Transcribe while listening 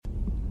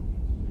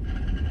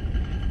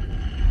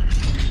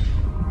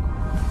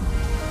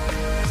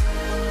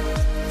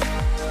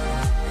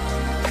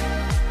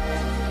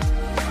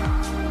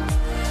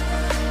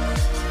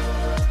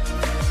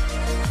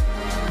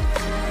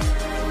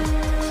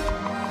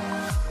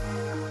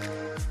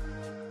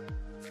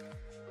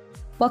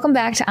Welcome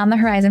back to On the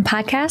Horizon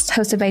podcast,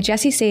 hosted by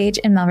Jesse Sage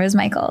and Melrose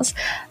Michaels.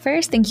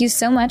 First, thank you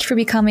so much for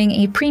becoming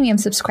a premium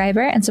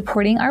subscriber and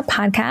supporting our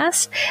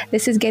podcast.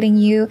 This is getting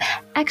you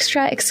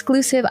extra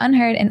exclusive,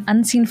 unheard, and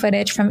unseen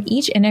footage from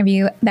each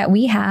interview that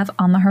we have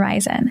on the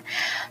horizon.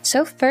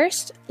 So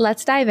first,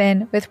 let's dive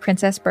in with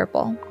Princess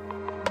Purple.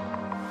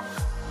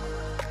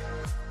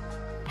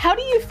 How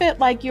do you fit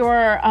like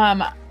your,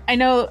 I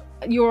know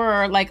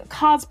your like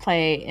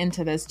cosplay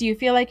into this? Do you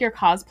feel like your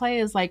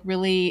cosplay is like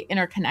really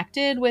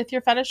interconnected with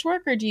your fetish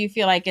work, or do you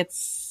feel like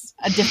it's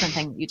a different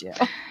thing that you do?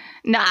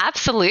 No,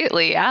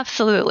 absolutely.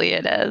 Absolutely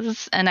it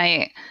is. And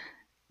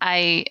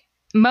I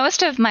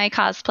most of my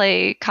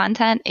cosplay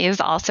content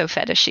is also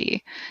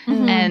fetishy.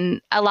 Mm-hmm.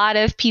 And a lot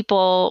of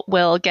people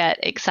will get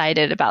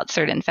excited about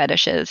certain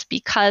fetishes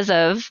because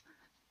of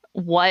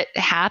what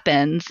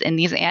happens in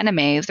these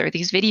animes or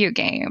these video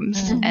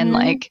games. Mm-hmm. And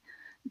like,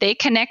 they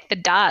connect the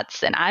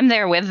dots and I'm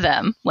there with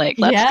them. Like,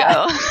 let's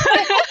go.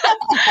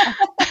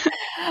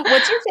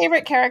 What's your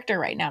favorite character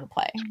right now to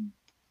play?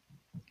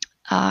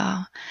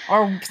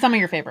 Or some of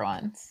your favorite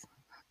ones?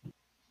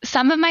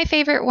 Some of my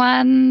favorite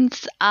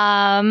ones,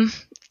 it's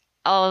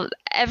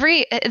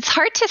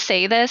hard to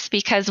say this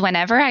because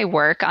whenever I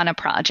work on a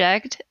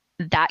project,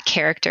 that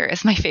character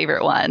is my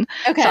favorite one.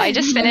 Okay. So I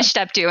just finished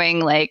up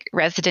doing like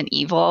Resident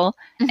Evil,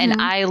 and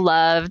I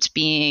loved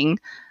being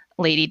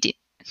Lady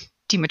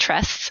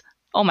Dimitrescu.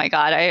 Oh my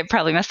God, I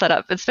probably messed that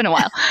up. It's been a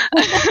while.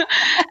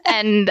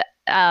 And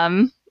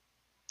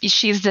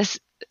she's this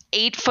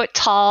 8-foot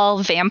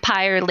tall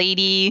vampire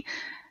lady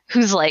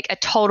who's like a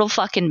total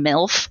fucking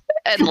MILF.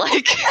 And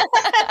like,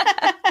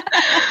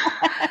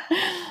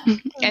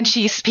 and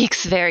she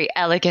speaks very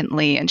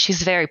elegantly and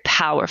she's very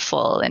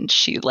powerful and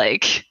she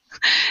like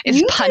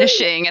is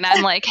punishing. And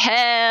I'm like,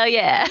 hell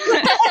yeah.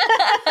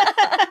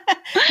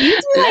 You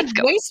do like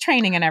voice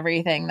training and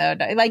everything though.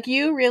 Like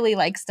you really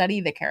like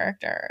study the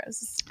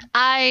characters.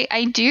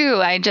 I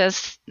do. I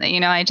just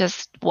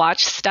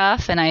watch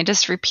stuff and I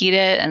just repeat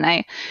it,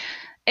 and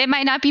it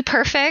might not be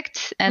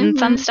perfect and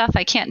some stuff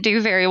I can't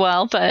do very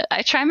well, but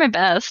I try my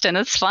best and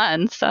it's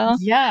fun. So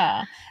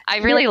yeah, I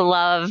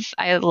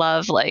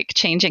love like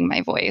changing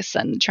my voice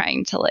and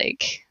trying to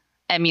like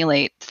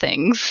emulate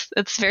things.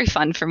 It's very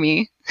fun for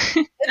me.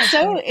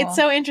 It's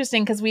so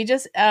interesting because we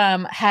just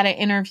had an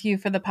interview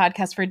for the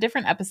podcast for a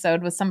different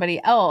episode with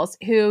somebody else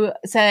who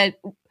said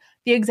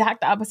the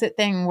exact opposite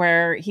thing,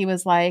 where he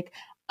was like,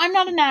 I'm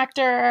not an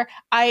actor.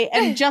 I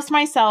am just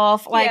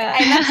myself. Like,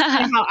 and that's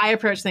kind of how I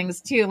approach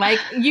things too. Like,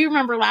 you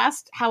remember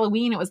last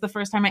Halloween, it was the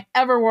first time I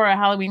ever wore a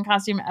Halloween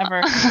costume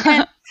ever.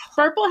 And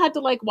Purple had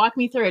to like walk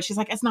me through it. She's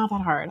like, it's not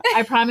that hard.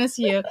 I promise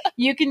you.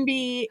 You can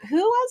be, who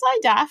was I?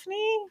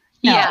 Daphne?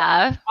 No.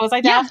 Yeah. Was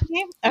I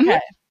Daphne? Okay. Mm-hmm.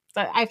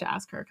 So I have to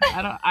ask her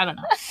because I don't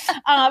know.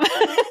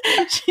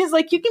 She's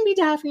like, you can be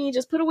Daphne.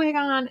 Just put a wig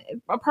on,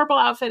 a purple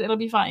outfit. It'll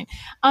be fine.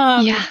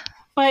 Yeah.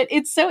 But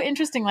it's so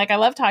interesting. Like, I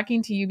love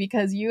talking to you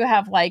because you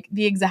have like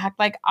the exact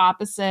like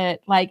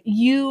opposite. Like,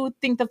 you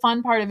think the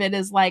fun part of it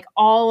is like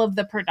all of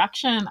the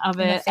production of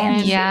it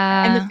and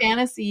the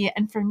fantasy.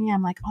 And for me,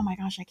 I'm like, oh my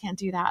gosh, I can't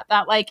do that.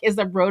 That like is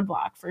a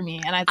roadblock for me.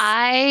 And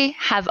I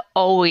have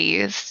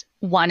always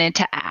wanted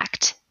to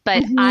act,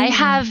 but I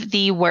have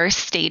the worst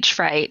stage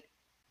fright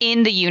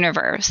in the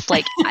universe.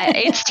 Like,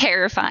 it's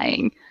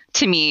terrifying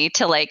to me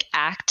to like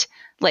act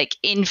like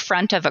in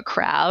front of a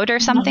crowd or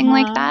something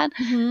like that.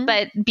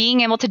 But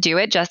being able to do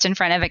it just in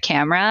front of a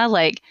camera,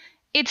 like,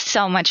 it's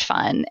so much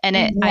fun. And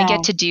I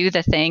get to do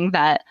the thing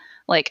that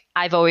like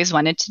I've always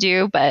wanted to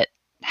do, but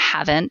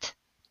haven't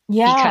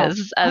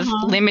because of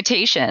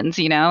limitations,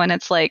 you know? And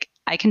it's like,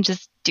 I can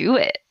just do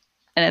it.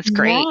 And it's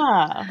great.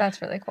 Yeah.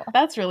 That's really cool.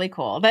 That's really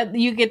cool that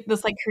you get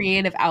this like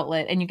creative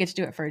outlet and you get to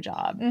do it for a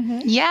job.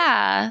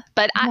 Yeah.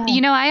 But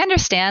I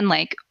understand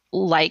like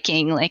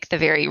liking like the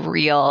very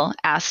real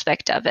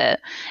aspect of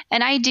it.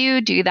 And I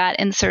do that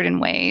in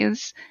certain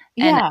ways.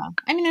 Yeah. And,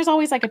 I mean, there's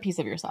always like a piece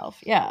of yourself.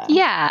 Yeah.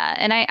 Yeah.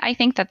 And I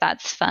think that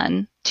that's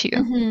fun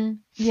too.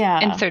 Yeah.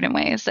 In certain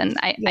ways. And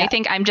I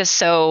think I'm just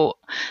so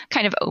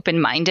kind of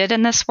open-minded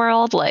in this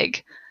world.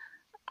 Like,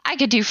 I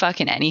could do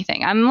fucking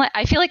anything.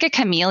 I feel like a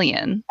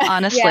chameleon,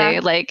 honestly.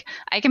 Like,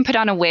 I can put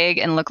on a wig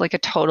and look like a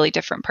totally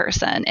different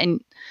person,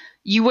 and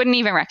you wouldn't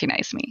even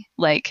recognize me.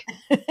 Like,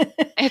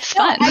 it's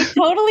fun. I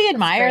totally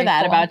admire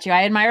that about you.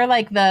 I admire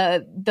like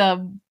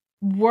the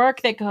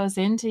work that goes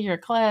into your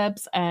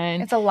clips,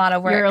 and it's a lot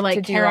of work. Your like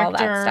to do character all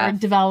that stuff.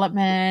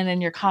 development and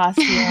your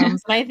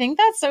costumes. And I think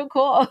that's so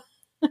cool.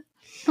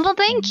 Well,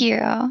 thank you.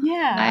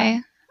 Yeah.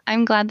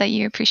 I'm glad that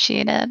you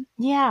appreciate it.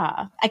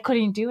 Yeah. I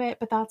couldn't do it,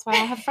 but that's why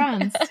I have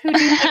friends who do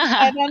it.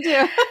 I don't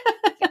do.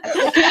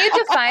 Can you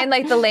define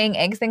like the laying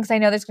eggs thing? Because I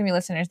know there's going to be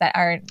listeners that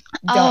don't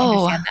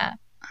understand that.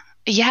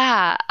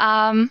 Yeah.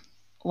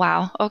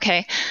 Wow.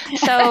 Okay.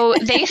 So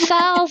they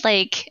sell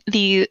like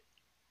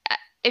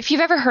if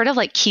you've ever heard of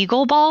like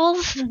Kegel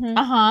balls,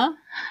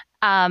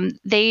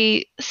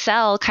 they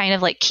sell kind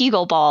of like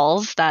Kegel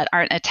balls that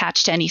aren't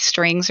attached to any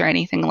strings or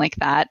anything like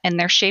that. And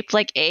they're shaped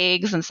like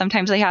eggs. And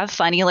sometimes they have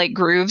funny like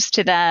grooves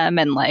to them.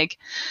 And like,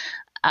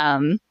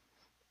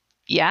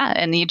 yeah,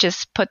 and you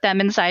just put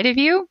them inside of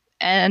you,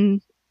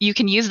 and you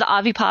can use the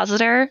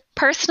ovipositor.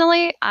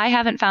 Personally, I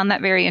haven't found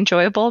that very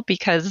enjoyable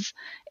because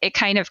it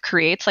kind of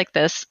creates like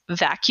this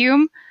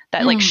vacuum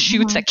that like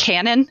shoots a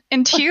cannon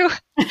into you.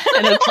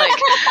 And it's like,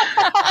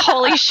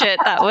 holy shit,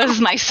 that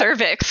was my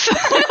cervix.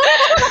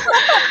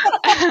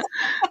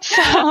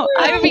 So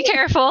I would be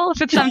careful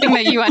if it's something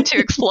that you want to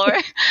explore.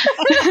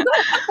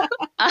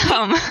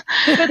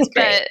 That's great.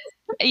 But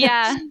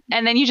yeah,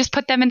 and then you just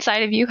put them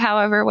inside of you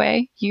however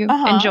way you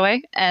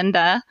enjoy, and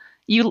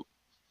you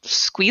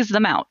squeeze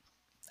them out.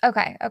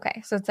 Okay.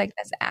 So it's like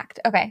this act.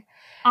 Okay.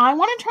 I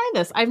want to try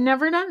this. I've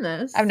never done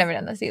this. I've never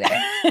done this either.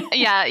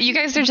 Yeah, you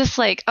guys are just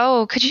like,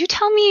 oh, could you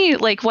tell me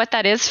like what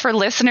that is for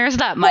listeners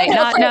that might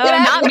not know?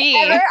 Not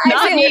me.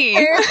 Not me.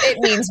 It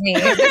means me.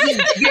 This is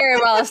very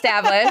well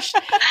established.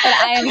 And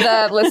I am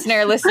the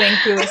listener listening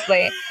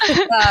cluelessly.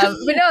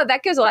 But no,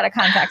 that gives a lot of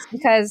context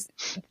because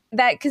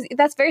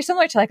that's very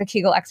similar to like a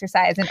Kegel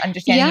exercise and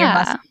understanding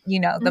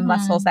the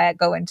muscles that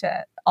go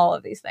into all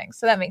of these things.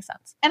 So that makes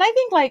sense. And I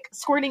think like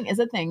squirting is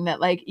a thing that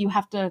like you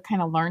have to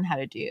kind of learn how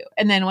to do.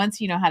 And then once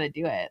you know how to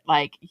do it,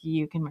 like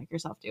you can make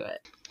yourself do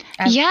it.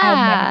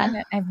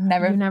 I've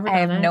never done it. I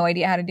have no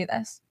idea how to do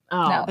this.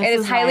 Oh, no, it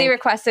is highly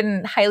requested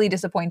and highly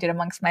disappointed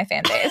amongst my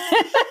fan base.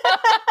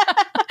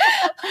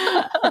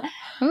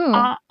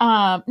 No,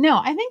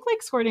 I think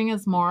like squirting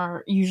is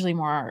usually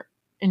more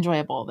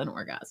enjoyable than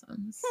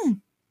orgasms.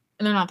 And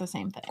they're not the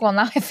same thing. Well,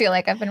 now I feel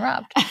like I've been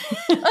robbed.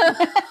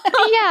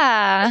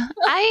 Yeah.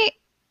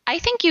 I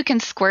think you can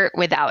squirt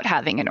without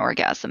having an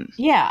orgasm.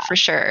 Yeah. For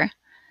sure.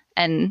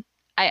 And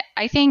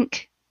I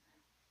think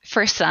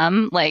for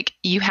some, like,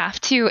 you have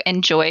to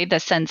enjoy the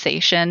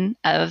sensation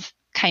of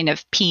kind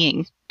of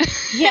peeing.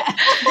 Yeah.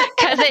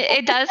 Because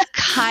it does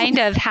kind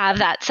of have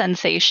that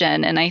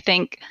sensation. And I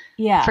think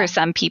for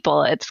some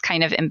people, it's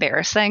kind of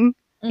embarrassing.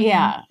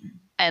 Yeah.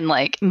 And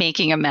like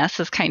making a mess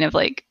is kind of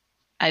like,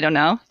 I don't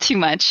know, too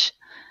much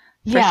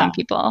for some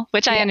people,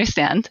 which I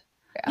understand.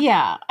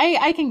 Yeah,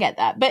 I can get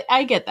that, but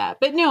I get that.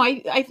 But no,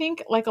 I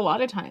think like a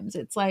lot of times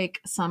it's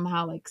like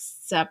somehow like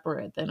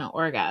separate than an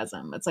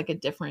orgasm. It's like a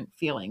different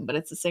feeling, but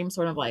it's the same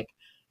sort of like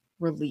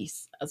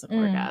release as an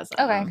orgasm.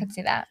 Okay, I could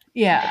see that.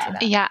 Yeah.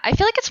 Yeah, I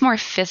feel like it's more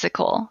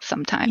physical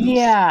sometimes.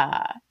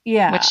 Yeah.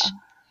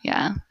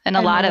 And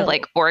a lot of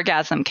like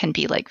orgasm can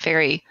be like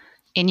very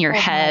in your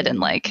head and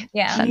like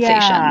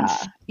sensations.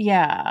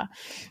 Yeah.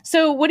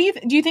 So what do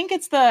you think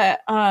it's the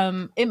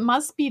it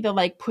must be the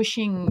like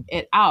pushing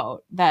the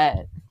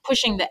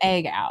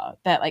egg out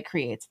that like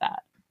creates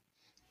that.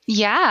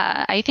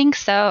 Yeah, I think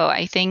so.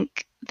 I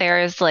think that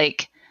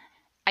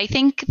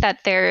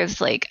there's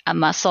like a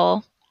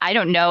muscle. I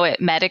don't know it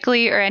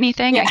medically or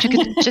anything. I could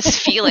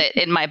just feel it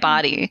in my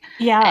body.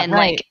 Yeah. And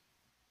like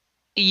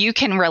you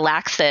can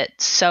relax it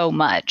so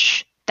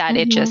much that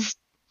it just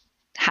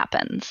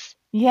happens.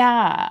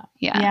 Yeah.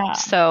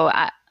 So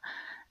I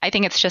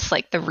think it's just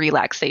like the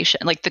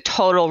relaxation, like the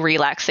total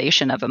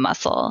relaxation of a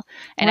muscle.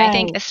 And I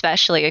think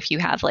especially if you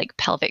have like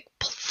pelvic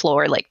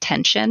floor like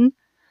tension,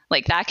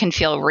 like that can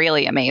feel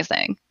really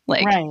amazing.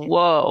 Like,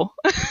 whoa,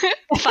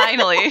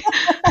 finally.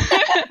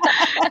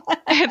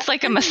 It's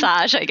like a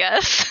massage, I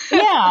guess.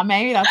 Yeah,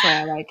 maybe that's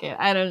why I like it.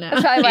 I don't know.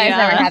 That's probably why it's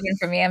never happened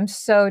for me. I'm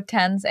so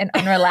tense and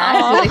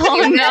unrelaxed.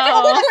 Oh,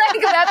 no.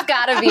 Like, that's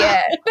gotta be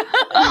it.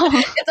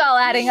 It's all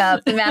adding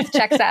up. The math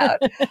checks out.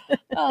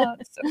 Oh,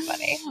 it's so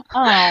funny.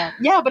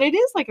 Yeah, but it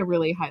is like a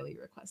really highly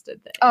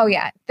requested thing. Oh,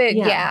 yeah.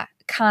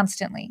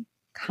 Constantly.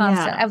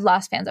 Yeah. I've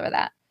lost fans over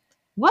that.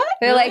 What?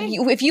 They're really?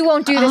 Like, if you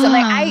won't do this, I'm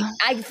like,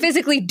 I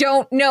physically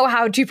don't know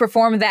how to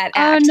perform that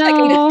act. No. Like,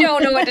 I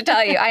don't know what to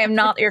tell you. I am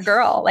not your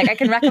girl. Like, I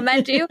can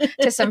recommend you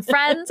to some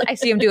friends. I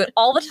see them do it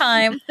all the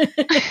time.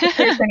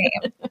 Here's their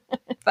name.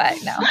 But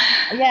no.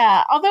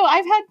 Yeah. Although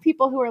I've had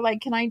people who are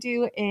like, can I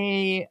do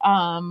a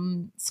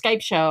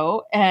Skype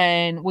show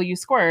and will you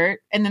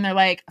squirt? And then they're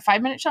like, a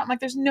 5-minute shot. I'm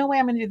like, there's no way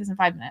I'm going to do this in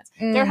 5 minutes.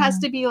 There has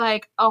to be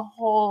like a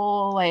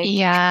whole like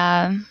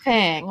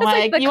thing.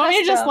 Like you want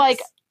me to just like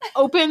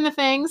open the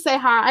thing, say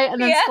hi,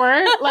 and then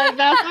squirt? Like,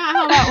 that's not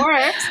how that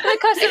works. The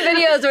custom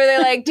videos where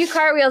they're like, do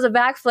cartwheels, a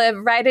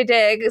backflip, ride a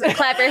dig,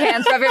 clap your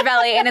hands, rub your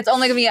belly, and it's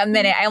only going to be a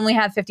minute. I only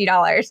have $50.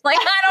 Like,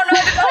 I don't know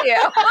what to tell you.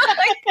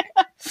 Like,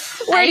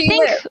 where do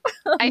you live?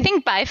 I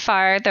think by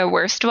far the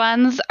worst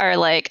ones are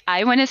like,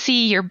 I want to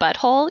see your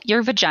butthole,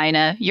 your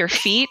vagina, your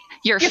feet,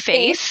 your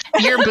face,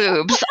 your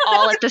boobs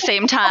all at the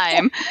same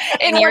time.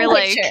 And you're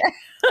like...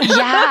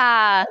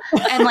 Yeah.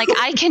 And like,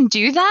 I can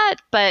do that,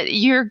 but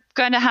you're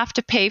going to have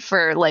to pay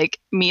for like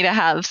me to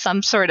have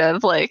some sort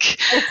of like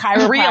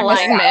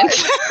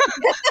realignment.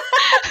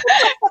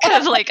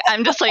 Cause like,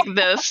 I'm just like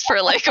this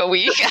for like a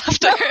week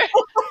after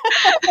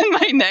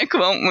my neck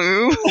won't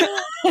move.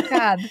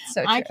 God, that's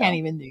so true. I can't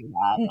even do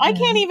that. Mm-mm. I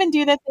can't even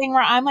do the thing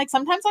where I'm like,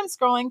 sometimes I'm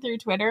scrolling through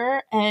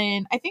Twitter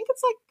and I think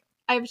it's like,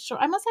 I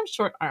must have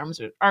short arms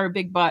or a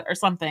big butt or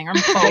something, or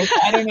both.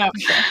 I don't know.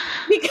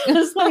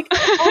 Because like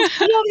I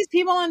see all these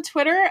people on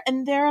Twitter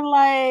and they're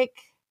like,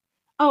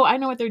 oh, I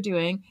know what they're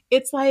doing.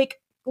 It's like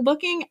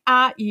looking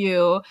at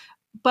you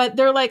but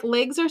their like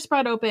legs are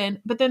spread open,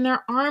 but then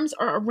their arms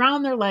are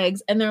around their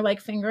legs and they're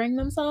like fingering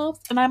themselves.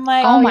 And I'm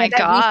like, oh my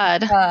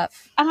God. and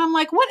I'm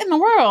like, what in the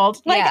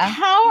world? Like,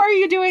 how are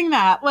you doing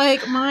that?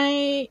 Like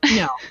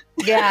no.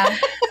 Yeah.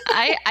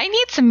 I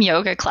need some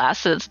yoga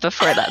classes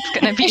before that's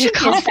going to be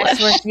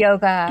accomplished. Sex work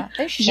yoga.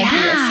 There should be a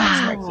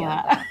sex work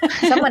yoga.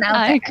 Someone out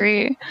there. I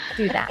agree.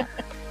 Do that.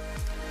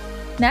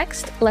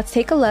 Next, let's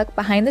take a look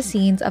behind the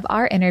scenes of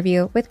our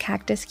interview with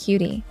Cactus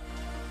Cutie.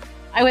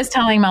 I was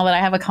telling Mel that I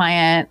have a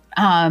client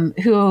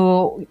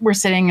who we're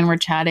sitting and we're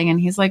chatting, and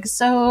he's like,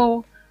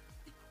 so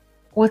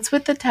what's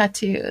with the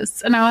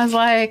tattoos? And I was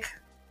like,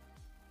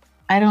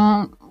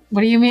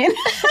 what do you mean?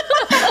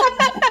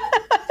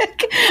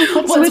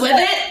 What's with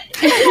it?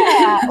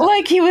 Yeah.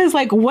 Like he was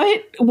like,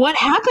 what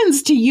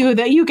happens to you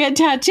that you get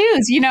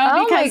tattoos? You know,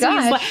 oh because he's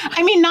like,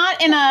 I mean,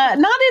 not in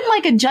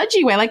like a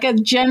judgy way, like a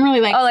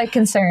generally like, oh, like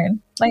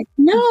concern. Like,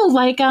 no,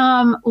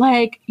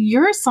 like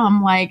you're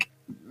some like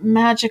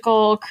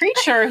magical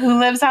creature who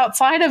lives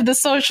outside of the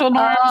social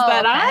norms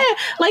that I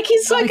like.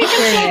 He's like a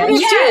conservative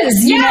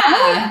yes, dude, yeah.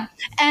 know?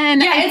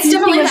 And yeah, it's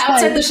definitely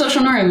outside the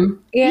social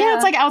norm. Yeah,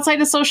 it's like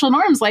outside the social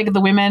norms. Like the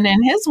women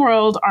in his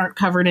world aren't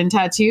covered in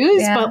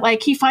tattoos, but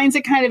like he finds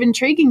it kind of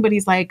intriguing. But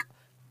he's like,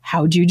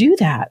 "How'd you do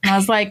that?" And I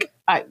was like,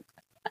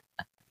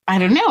 I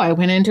don't know. I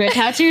went into a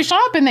tattoo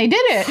shop and they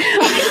did it.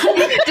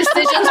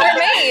 Decisions were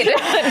made.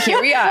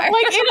 Here we are.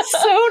 Like, it's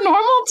so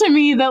normal to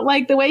me that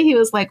like the way he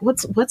was like,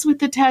 what's with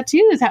the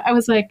tattoos? I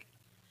was like,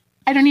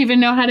 I don't even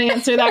know how to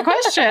answer that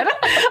question.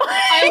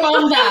 I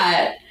love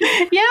that.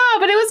 Yeah,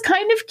 but it was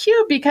kind of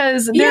cute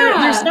because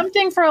there's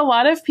something for a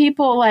lot of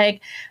people.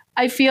 Like,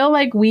 I feel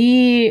like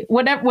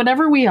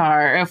whatever we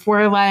are, if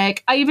we're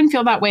like, I even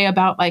feel that way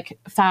about like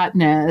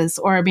fatness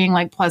or being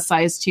like plus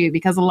size too,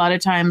 because a lot of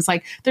times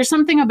like there's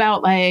something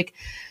about like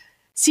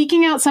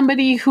seeking out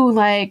somebody who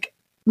like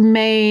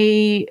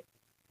may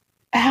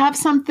have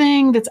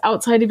something that's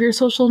outside of your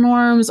social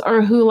norms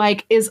or who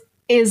like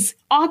is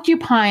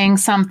occupying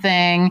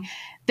something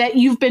that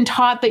you've been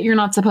taught that you're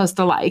not supposed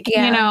to like,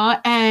 you know,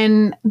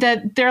 and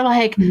that they're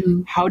like,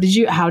 how did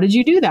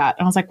you do that?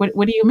 And I was like, what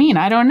do you mean?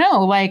 I don't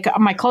know. Like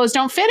my clothes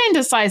don't fit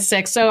into size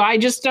 6, so I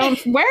just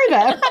don't wear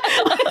them.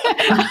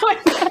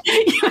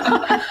 You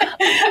know?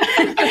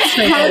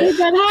 How did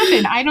that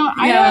happen? I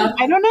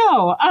don't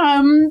know.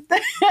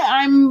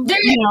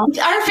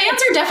 Our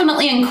fans are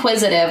definitely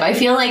inquisitive. I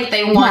feel like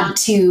they want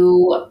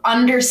to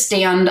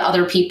understand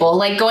other people,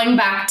 like going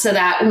back to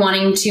that,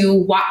 wanting to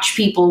watch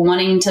people,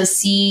 wanting to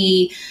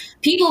see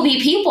people be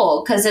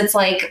people. Cause it's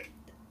like,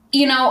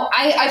 you know,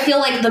 I feel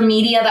like the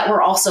media that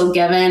we're also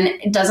given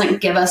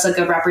doesn't give us a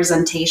good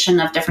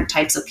representation of different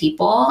types of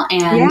people.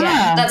 And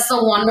that's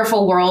the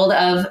wonderful world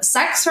of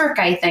sex work,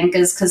 I think,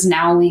 is because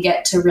now we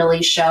get to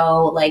really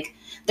show like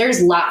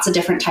there's lots of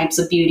different types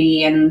of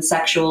beauty and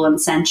sexual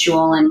and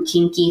sensual and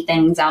kinky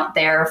things out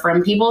there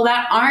from people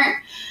that aren't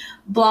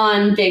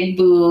blonde, big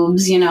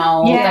boobs, you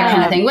know, that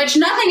kind of thing, which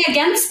nothing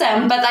against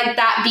them, but like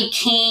that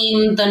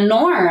became the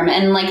norm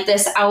and like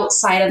this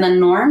outside of the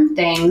norm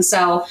thing.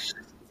 So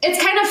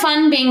it's kind of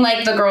fun being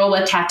like the girl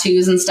with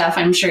tattoos and stuff.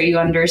 I'm sure you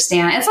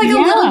understand. It's like a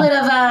little bit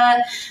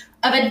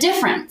of a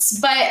difference,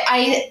 but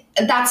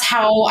that's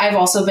how I've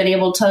also been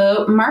able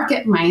to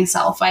market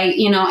myself.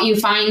 You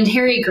find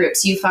hairy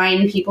groups, you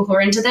find people who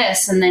are into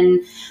this. And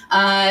then,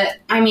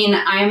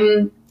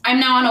 I'm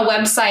now on a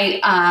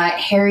website,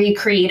 Harry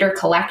Creator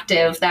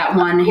Collective, that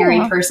one Harry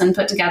person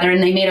put together,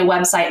 and they made a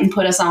website and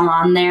put us all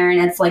on there,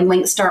 and it's like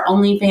links to our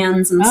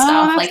OnlyFans and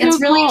stuff. Like, it's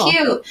really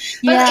cute.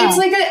 But it's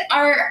like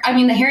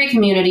the Harry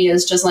community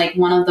is just like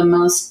one of the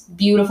most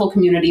beautiful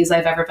communities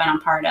I've ever been a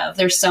part of.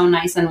 They're so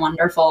nice and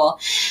wonderful.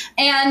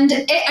 And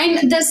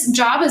this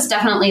job has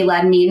definitely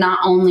led me not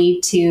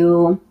only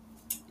to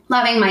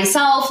loving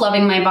myself,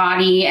 loving my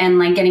body, and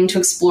like getting to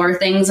explore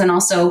things and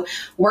also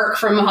work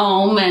from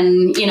home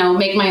and, you know,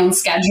 make my own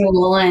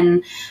schedule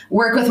and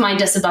work with my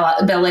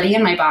disability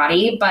and my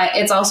body. But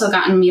it's also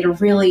gotten me to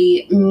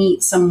really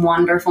meet some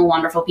wonderful,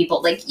 wonderful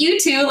people like you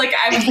two. Like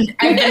I've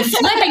been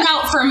flipping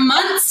out for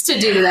months to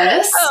do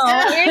this.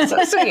 Oh, you're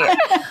so sweet.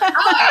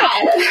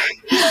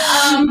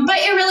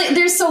 But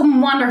there's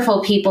some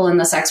wonderful people in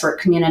the sex work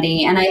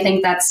community. And I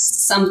think that's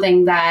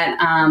something that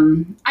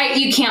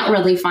you can't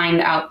really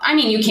find out. I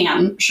mean, you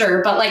can,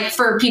 sure. But like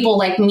for people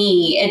like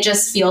me, it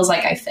just feels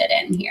like I fit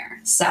in here.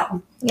 So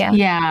I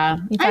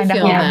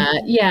feel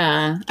that.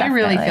 Yeah, definitely. I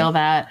really feel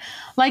that.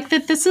 Like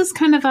that this is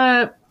kind of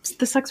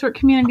the sex work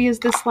community is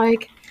this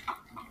like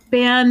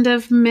band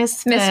of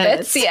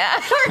misfits.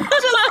 Yeah. Who are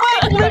just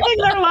like living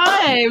their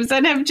lives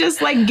and have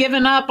just like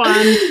given up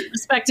on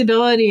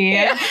respectability.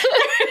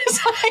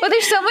 But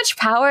there's so much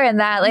power in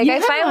that. Like I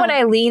find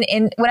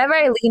whenever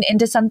I lean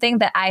into something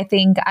that I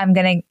think I'm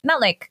gonna not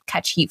like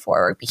catch heat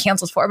for or be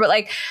canceled for, but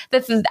like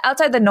that's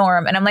outside the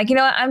norm, and I'm like, you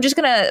know what, I'm just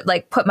gonna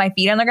like put my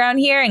feet on the ground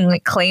here and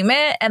like claim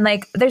it, and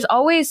like there's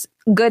always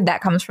good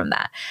that comes from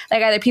that.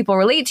 Like either people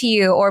relate to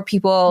you or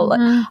people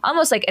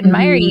almost like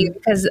admire you,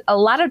 because a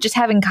lot of just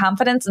having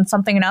confidence in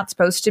something you're not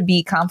supposed to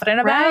be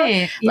confident about,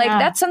 like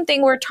that's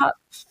something we're taught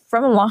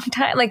from a long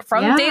time, like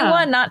from day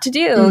one, not to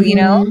do,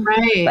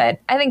 Right. But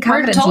I think We're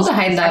confidence told is to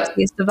hide the that.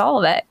 sexiest of all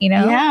of it,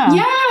 Yeah.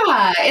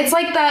 It's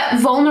like that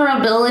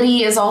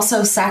vulnerability is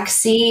also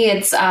sexy.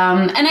 It's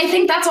and I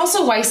think that's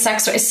also why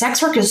sex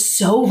work is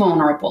so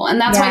vulnerable, and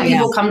that's why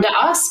people come to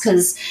us,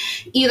 because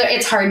either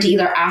it's hard to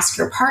either ask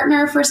your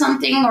partner for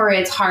something, or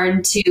it's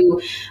hard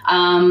to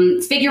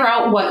figure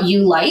out what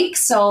you like.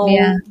 So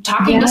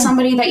talking to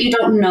somebody that you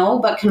don't know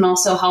but can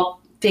also help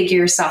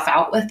figure stuff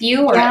out with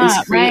you, or at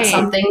least create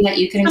something that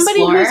you can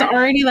somebody explore. Who's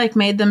already like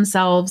made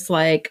themselves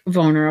like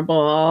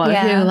vulnerable,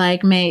 who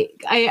like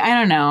I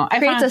don't know,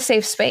 creates a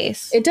safe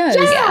space. It does.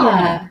 And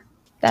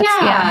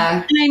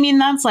I mean,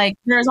 that's like,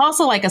 there's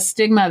also like a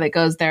stigma that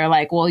goes there,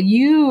 like, well,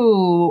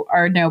 you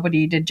are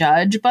nobody to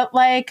judge, but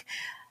like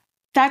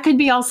that could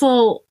be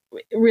also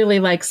really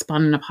like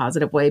spun in a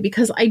positive way,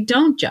 because I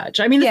don't judge.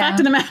 I mean, the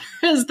fact of the matter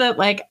is that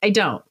like I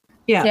don't.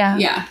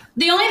 Yeah.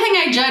 The only thing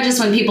I judge is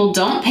when people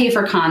don't pay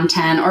for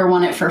content or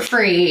want it for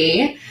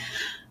free.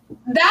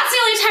 That's the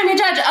only time I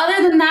judge.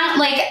 Other than that,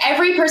 like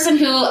every person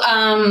who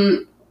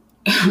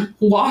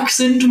walks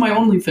into my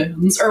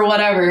OnlyFans or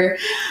whatever,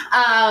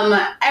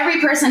 every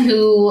person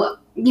who,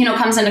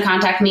 comes in to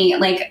contact me,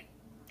 like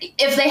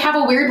if they have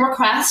a weird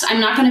request, I'm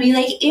not going to be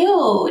like,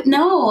 ew,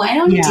 no, I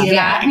don't do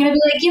that. I'm going to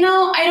be like,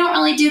 I don't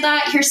really do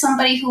that. Here's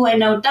somebody who I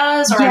know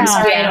does, or I'm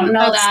sorry, I don't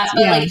know that.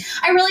 But like,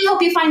 I really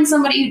hope you find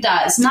somebody who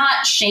does,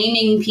 not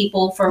shaming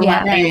people for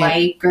what they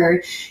like,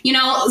 or,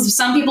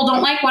 some people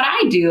don't like what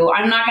I do.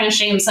 I'm not going to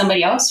shame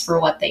somebody else for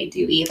what they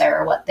do either,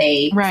 or what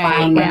they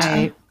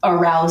find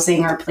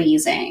arousing or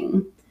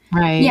pleasing.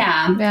 Right.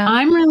 Yeah.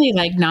 I'm really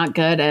like not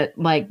good at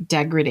like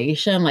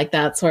degradation, like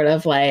that sort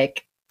of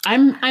like,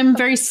 I'm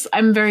very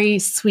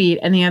sweet.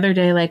 And the other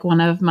day, like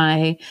one of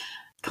my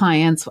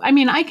clients, I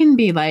mean, I can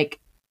be like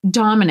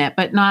dominant,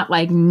 but not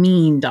like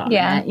mean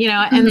dominant,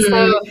 And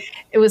so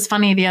it was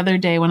funny the other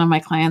day, one of my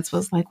clients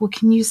was like, well,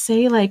 can you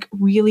say like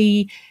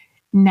really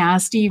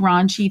nasty,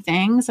 raunchy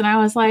things? And I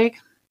was like,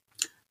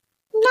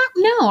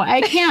 no,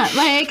 I can't.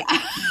 Like,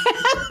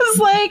 I was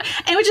like,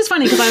 and which is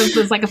funny because I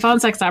was like a phone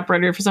sex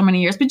operator for so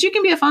many years, but you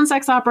can be a phone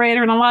sex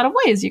operator in a lot of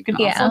ways. You can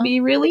also be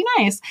really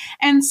nice.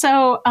 And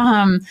so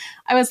I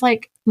was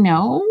like,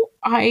 no,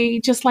 I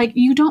just like,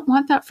 you don't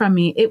want that from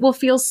me. It will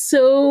feel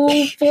so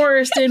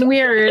forced and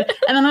weird.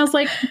 And then I was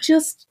like,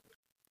 just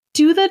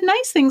do the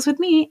nice things with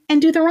me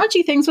and do the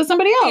raunchy things with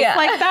somebody else. Yeah.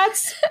 Like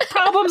that's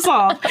problem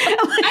solved. I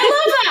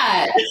love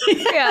that.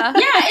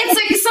 It's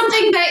like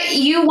something that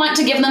you want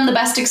to give them the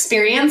best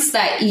experience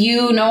that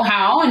you know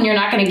how, and you're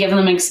not going to give them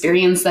an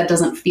experience that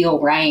doesn't feel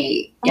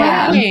right.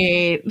 Yeah.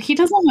 Right. He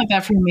doesn't want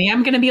that from me.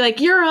 I'm going to be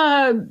like, you're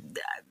a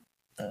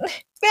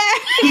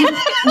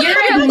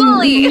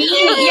bully.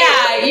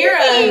 You're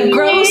a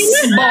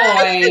gross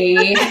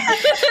boy.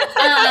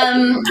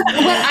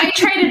 What I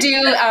try to do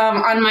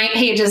on my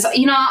page is,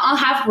 I'll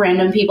have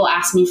random people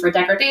ask me for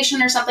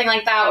degradation or something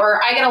like that,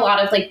 or I get a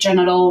lot of like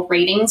genital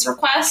ratings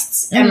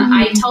requests, and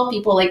I tell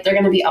people like they're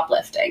going to be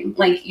uplifting.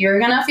 Like you're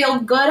going to feel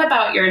good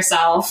about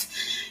yourself.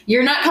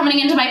 You're not coming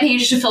into my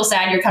page to feel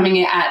sad. You're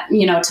coming at,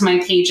 to my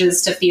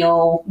pages to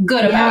feel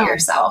good about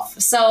yourself.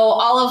 So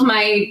all of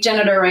my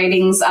genital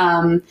ratings,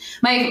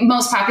 my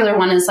most popular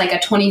one is like a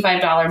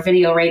 $25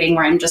 video rating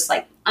where I'm just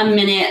like a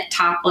minute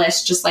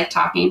topless, just like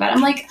talking about it.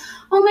 I'm like,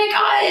 oh my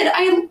God,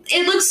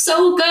 it looks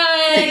so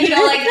good.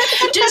 Like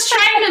just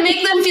trying to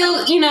make them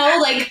feel,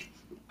 like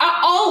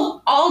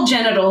all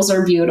genitals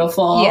are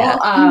beautiful.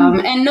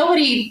 And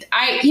nobody,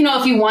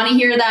 if you want to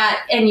hear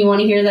that and you want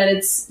to hear that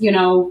it's,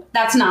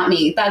 that's not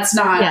me. That's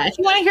not. Yeah. If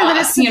you want to hear that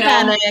it's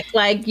pathetic,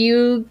 like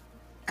you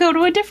go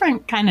to a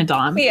different kind of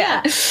dom.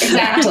 Yeah.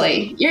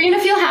 Exactly. You're going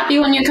to feel happy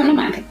when you come to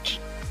my page.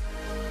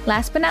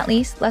 Last but not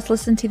least, let's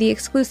listen to the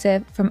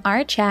exclusive from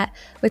our chat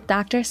with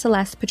Dr.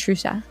 Celeste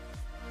Petrusa.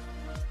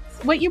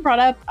 What you brought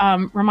up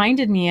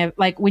reminded me of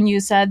like when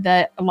you said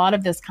that a lot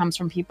of this comes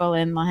from people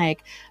in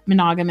like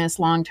monogamous,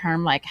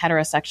 long-term, like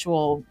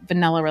heterosexual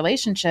vanilla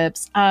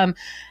relationships.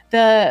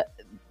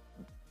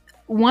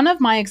 One of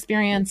my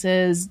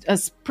experiences,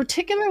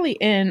 particularly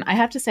I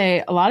have to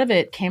say, a lot of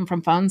it came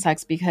from phone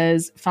sex,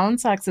 because phone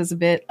sex is a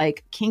bit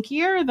like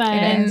kinkier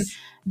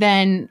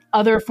than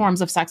other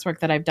forms of sex work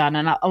that I've done.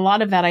 And a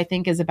lot of that, I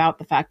think, is about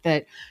the fact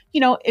that,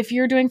 if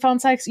you're doing phone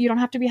sex, you don't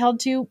have to be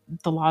held to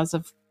the laws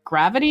of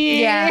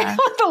gravity,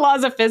 the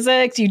laws of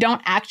physics. You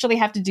don't actually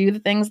have to do the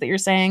things that you're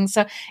saying.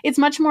 So it's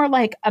much more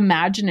like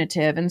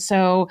imaginative. And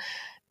so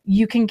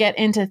you can get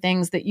into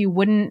things that you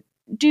wouldn't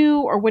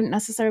do or wouldn't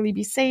necessarily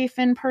be safe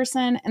in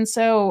person. And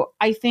so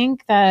I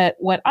think that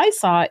what I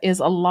saw is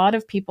a lot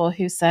of people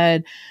who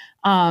said,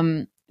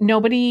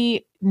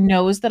 nobody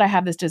knows that I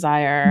have this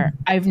desire.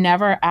 I've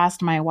never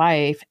asked my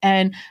wife.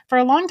 And for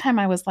a long time,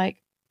 I was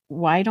like,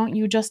 why don't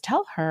you just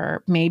tell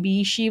her?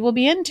 Maybe she will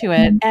be into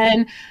it.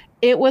 And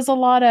it was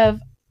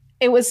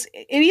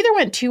it either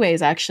went two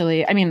ways,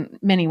 actually. I mean,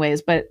 many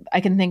ways, but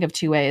I can think of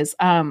two ways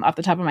off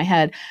the top of my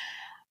head.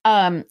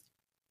 I'm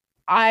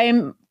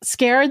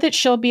scared that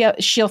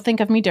she'll think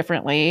of me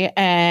differently,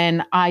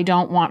 and I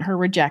don't want her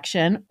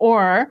rejection.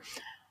 Or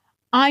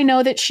I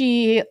know that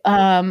she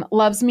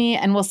loves me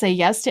and will say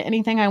yes to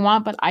anything I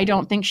want, but I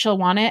don't think she'll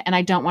want it. And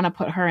I don't want to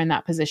put her in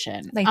that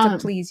position. Like to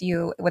please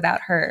you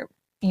without her,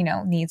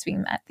 needs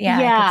being met. Yeah,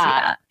 yeah. I can see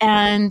that.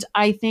 And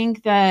I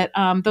think that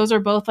those are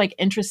both like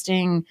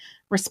interesting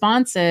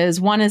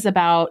responses. One is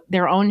about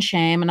their own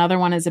shame. Another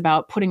one is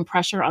about putting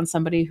pressure on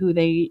somebody who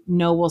they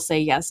know will say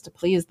yes to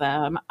please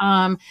them.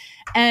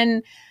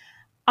 And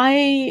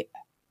I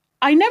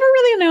never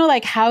really know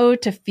like how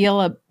to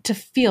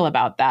feel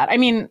about that. I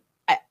mean,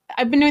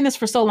 I've been doing this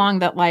for so long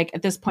that like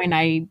at this point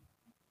I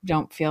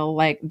don't feel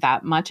like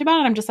that much about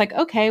it. I'm just like,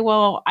 okay,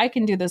 well, I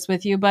can do this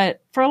with you.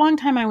 But for a long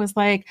time I was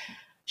like,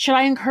 should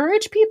I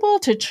encourage people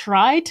to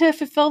try to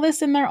fulfill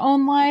this in their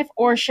own life?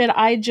 Or should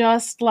I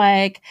just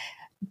like,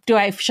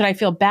 should I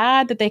feel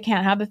bad that they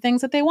can't have the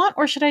things that they want?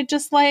 Or should I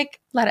just like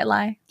let it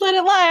lie?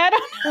 I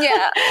don't know.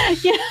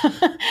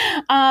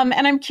 Yeah.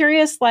 And I'm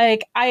curious,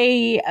 like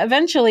I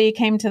eventually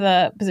came to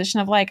the position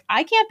of like,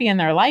 I can't be in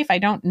their life. I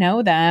don't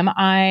know them.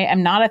 I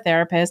am not a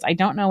therapist. I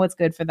don't know what's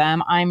good for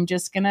them. I'm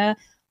just going to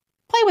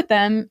play with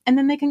them and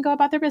then they can go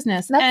about their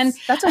business. That's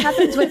what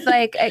happens with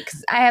like,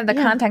 I have the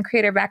content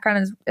creator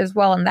background as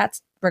well in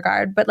that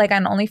regard, but like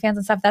on OnlyFans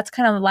and stuff, that's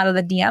kind of a lot of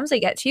the DMs I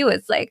get too.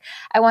 It's like,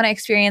 I want to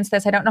experience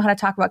this. I don't know how to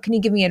talk about, can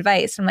you give me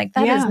advice? I'm like,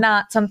 that is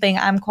not something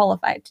I'm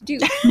qualified to do.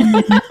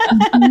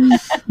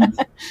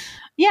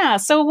 Yeah.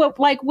 So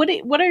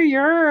what are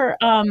your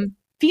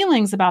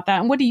feelings about that?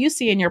 And what do you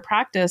see in your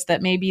practice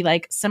that may be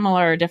like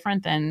similar or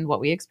different than what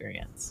we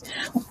experience?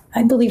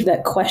 I believe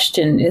that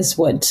question is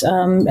what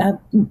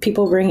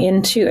people bring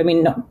into. I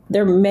mean,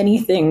 there are many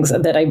things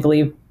that I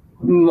believe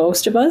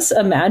most of us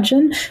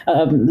imagine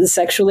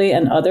sexually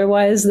and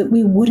otherwise that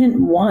we wouldn't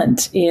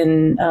want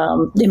in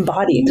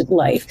embodied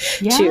life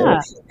too.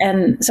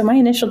 And so my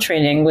initial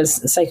training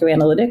was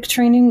psychoanalytic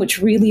training,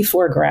 which really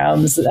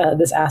foregrounds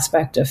this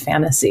aspect of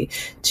fantasy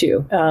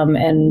too.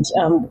 And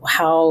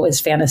how is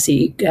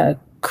fantasy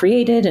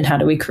created and how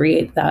do we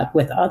create that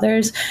with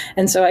others?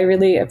 And so I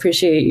really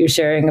appreciate you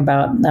sharing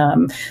about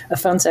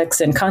phone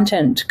sex and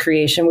content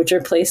creation, which are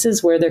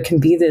places where there can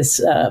be this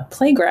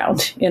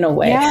playground in a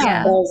way.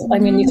 Yeah. I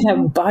mean, you can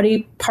have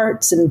body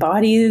parts and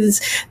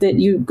bodies that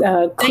you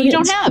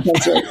don't have.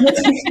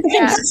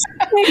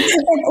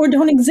 or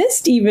don't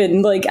exist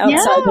even like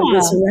outside of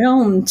this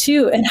realm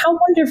too. And how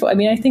wonderful. I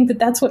mean, I think that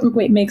that's what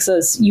makes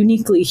us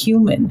uniquely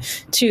human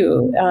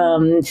too,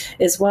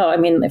 as well. I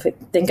mean, if we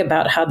think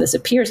about how this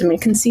appears, I mean,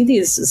 can see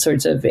these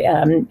sorts of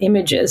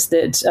images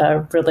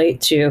that relate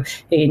to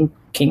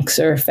kinks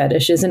or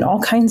fetishes and all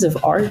kinds of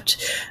art,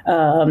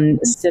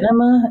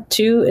 cinema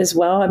too as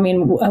well. I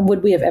mean,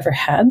 would we have ever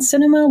had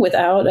cinema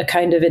without a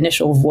kind of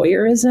initial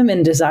voyeurism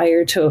and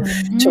desire to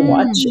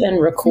watch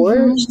and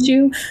record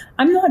too?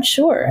 I'm not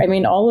sure. I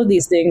mean, all of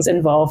these things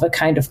involve a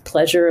kind of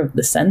pleasure of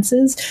the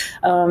senses.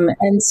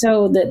 And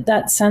so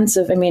that sense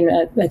of, I mean,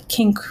 a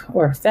kink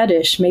or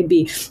fetish may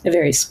be a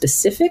very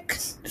specific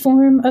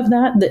form of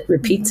that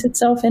repeats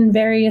itself in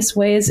various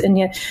ways. And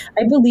yet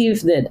I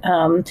believe that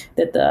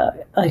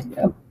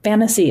the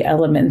fantasy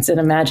elements and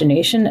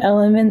imagination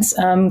elements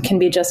can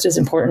be just as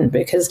important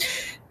because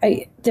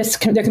there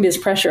can be this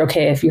pressure.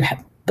 Okay, if you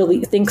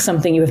think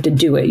something, you have to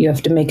do it. You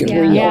have to make it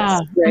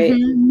real, right?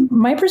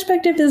 My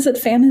perspective is that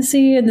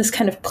fantasy and this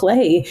kind of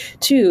play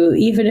too,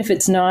 even if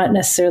it's not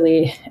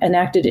necessarily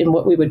enacted in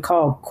what we would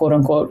call "quote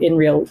unquote" in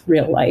real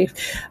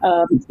life,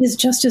 is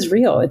just as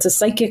real. It's a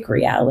psychic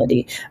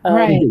reality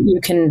you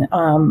can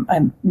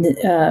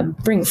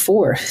bring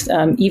forth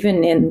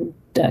even in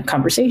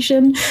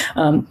conversation,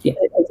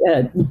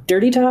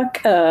 dirty talk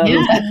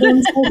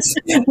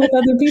with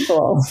other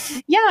people.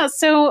 Yeah.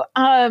 So,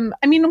 I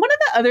mean, one of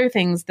the other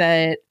things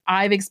that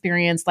I've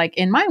experienced like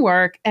in my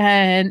work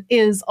and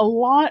is a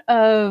lot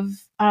of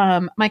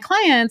my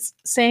clients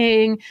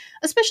saying,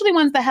 especially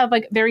ones that have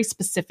like very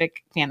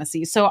specific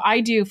fantasies. So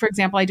for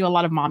example, I do a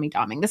lot of mommy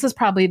doming. This is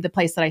probably the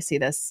place that I see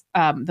this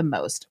the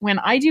most. When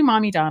I do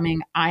mommy doming,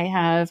 I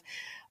have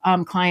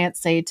clients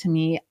say to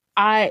me,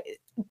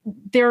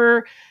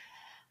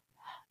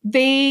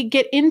 they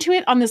get into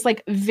it on this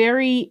like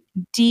very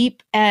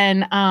deep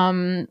and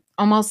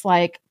almost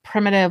like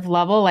primitive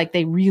level. Like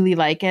they really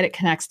like it. It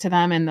connects to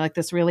them in like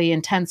this really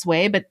intense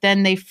way. But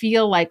then they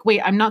feel like,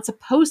 wait, I'm not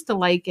supposed to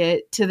like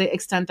it to the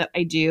extent that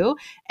I do.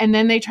 And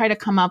then they try to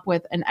come up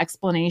with an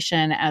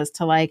explanation as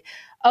to like,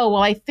 oh,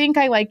 well, I think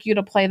I like you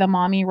to play the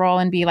mommy role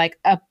and be like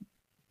a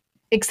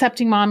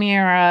accepting mommy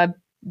or a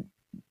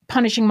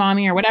punishing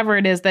mommy or whatever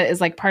it is that is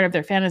like part of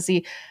their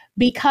fantasy.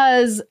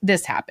 Because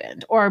this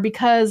happened, or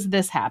because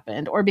this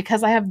happened, or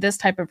because I have this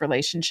type of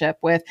relationship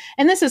with,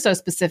 and this is so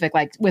specific,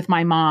 like with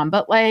my mom,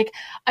 but like,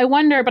 I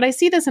wonder, but I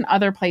see this in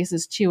other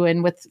places too,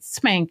 and with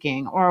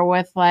spanking or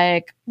with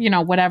like,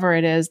 whatever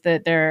it is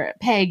that they're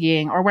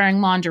pegging or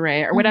wearing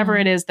lingerie or whatever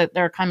it is that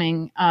they're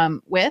coming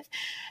with.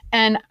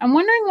 And I'm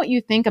wondering what you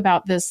think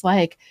about this,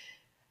 like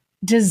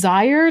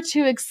desire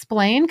to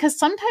explain, because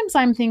sometimes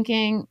I'm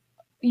thinking,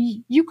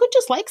 you could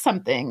just like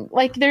something.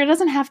 Like there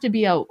doesn't have to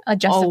be a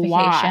justification.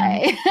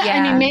 Why. Yeah.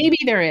 I mean, maybe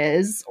there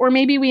is, or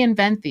maybe we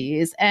invent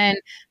these. And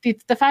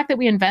the fact that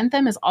we invent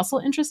them is also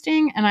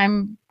interesting. And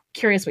I'm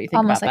curious what you think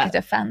almost about like that.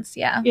 a defense.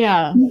 Yeah.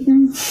 Yeah.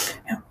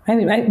 Mm-hmm. I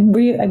mean,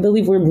 I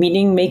believe we're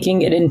meaning,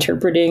 making, and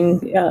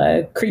interpreting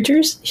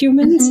creatures,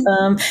 humans.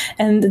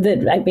 And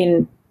that, I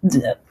mean,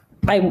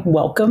 I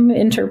welcome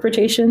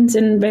interpretations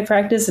in my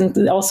practice,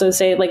 and also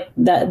say like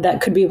that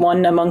could be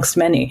one amongst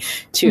many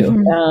too.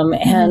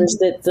 And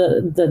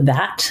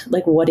that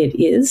like what it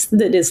is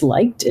that is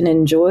liked and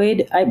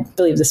enjoyed. I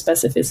believe the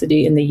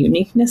specificity and the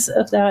uniqueness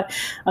of that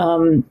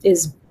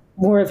is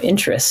more of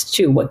interest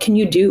too. What can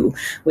you do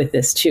with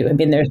this too? I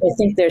mean, I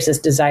think there's this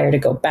desire to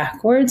go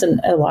backwards,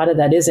 and a lot of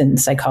that is in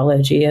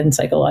psychology and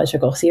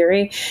psychological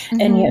theory.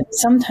 And yet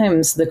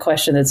sometimes the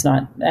question that's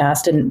not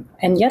asked, and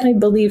yet I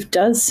believe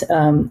does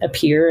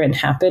appear and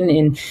happen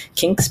in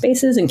kink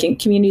spaces and kink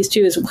communities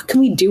too, is what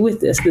can we do with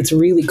this that's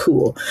really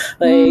cool?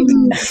 Like,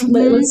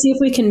 let's see if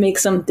we can make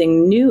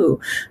something new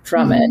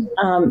from it.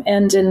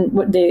 And in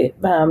what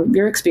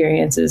your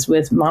experiences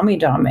with mommy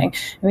doming,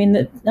 I mean,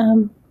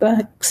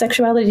 that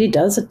sexuality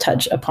does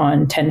touch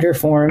upon tender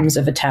forms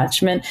of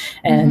attachment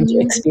and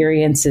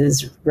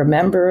experiences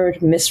remembered,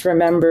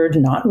 misremembered,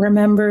 not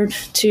remembered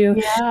too.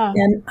 Yeah.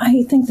 And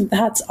I think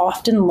that's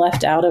often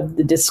left out of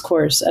the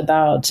discourse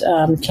about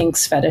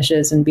kinks,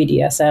 fetishes, and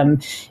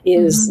BDSM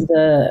is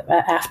the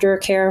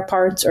aftercare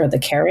parts or the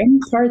caring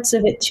parts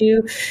of it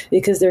too,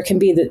 because there can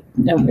be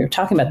we were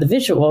talking about the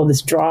visual,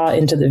 this draw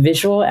into the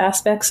visual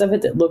aspects of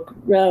it that look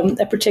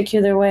a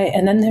particular way.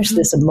 And then there's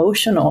this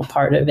emotional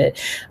part of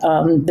it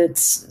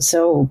that's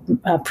so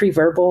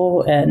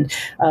pre-verbal and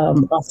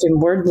often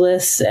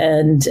wordless,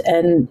 and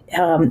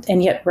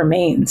yet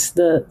remains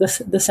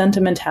the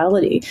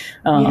sentimentality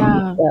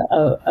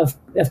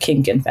of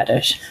kink and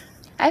fetish.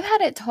 I've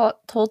had it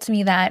told to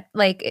me that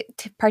like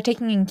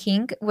partaking in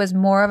kink was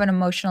more of an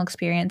emotional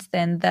experience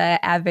than the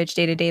average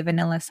day-to-day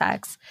vanilla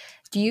sex.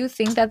 Do you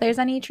think that there's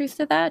any truth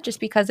to that?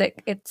 Just because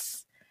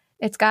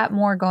it's got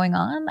more going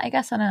on, I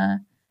guess, I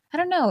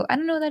don't know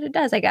that it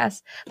does, I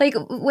guess. Like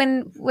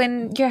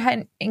when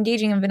you're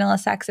engaging in vanilla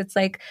sex, it's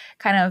like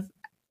kind of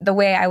the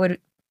way I would,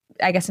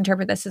 I guess,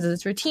 interpret this as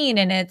it's routine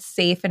and it's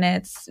safe and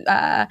it's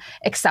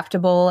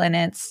acceptable and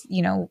it's,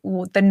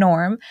 the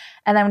norm.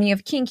 And then when you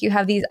have kink, you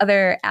have these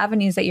other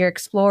avenues that you're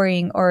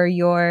exploring or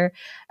you're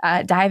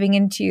diving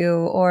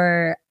into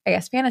or I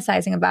guess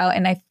fantasizing about.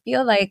 And I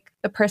feel like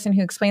the person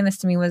who explained this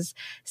to me was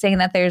saying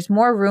that there's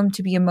more room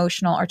to be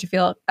emotional or to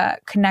feel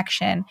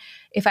connection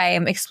if I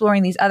am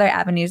exploring these other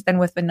avenues than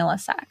with vanilla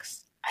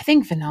sex. I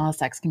think vanilla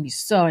sex can be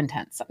so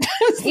intense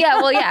sometimes.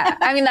 Yeah, well, yeah.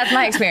 I mean, that's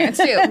my experience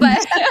too.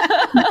 But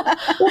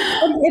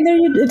and there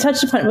you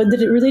touched upon that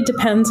it really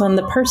depends on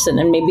the person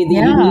and maybe the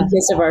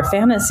uniqueness of our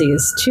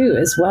fantasies too,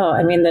 as well.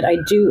 I mean, that I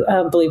do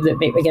believe that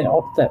maybe again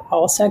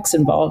all sex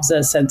involves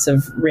a sense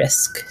of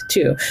risk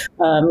too.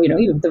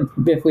 Even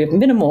if we have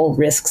minimal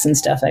risks and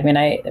stuff. I mean,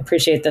 I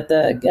appreciate that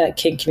the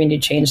kink community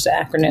changed the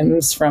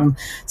acronyms from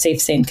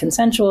safe, sane,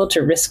 consensual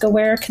to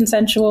risk-aware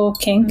consensual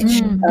kink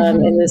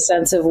in the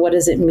sense of what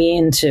does it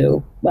mean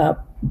to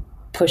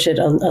push it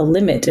a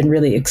limit and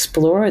really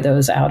explore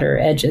those outer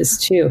edges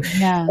too.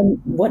 Yeah.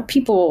 And what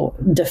people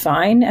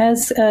define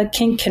as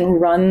kink can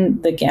run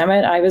the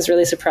gamut. I was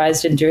really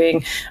surprised in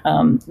doing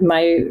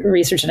my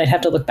research, and I'd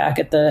have to look back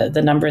at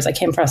the numbers. I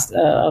came across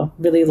a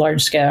really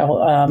large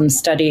scale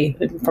study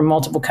from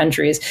multiple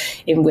countries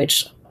in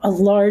which a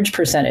large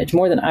percentage,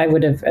 more than I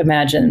would have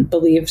imagined,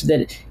 believed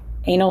that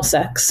anal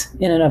sex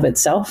in and of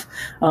itself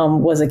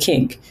was a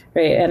kink,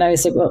 right? And I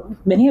said, well,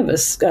 many of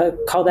us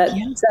call that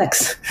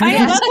sex. I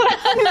know, that's what I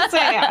was going to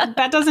say.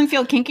 That doesn't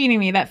feel kinky to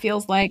me. That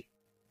feels like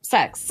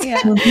sex.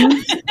 Yeah.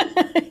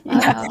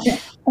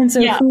 And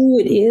so who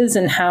it is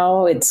and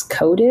how it's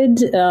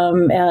coded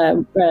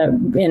and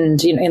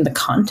in the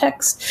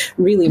context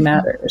really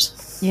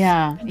matters.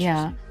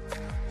 Yeah.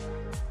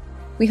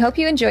 We hope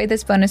you enjoyed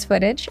this bonus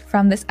footage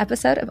from this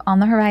episode of On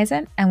the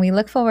Horizon, and we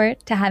look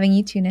forward to having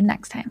you tune in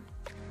next time.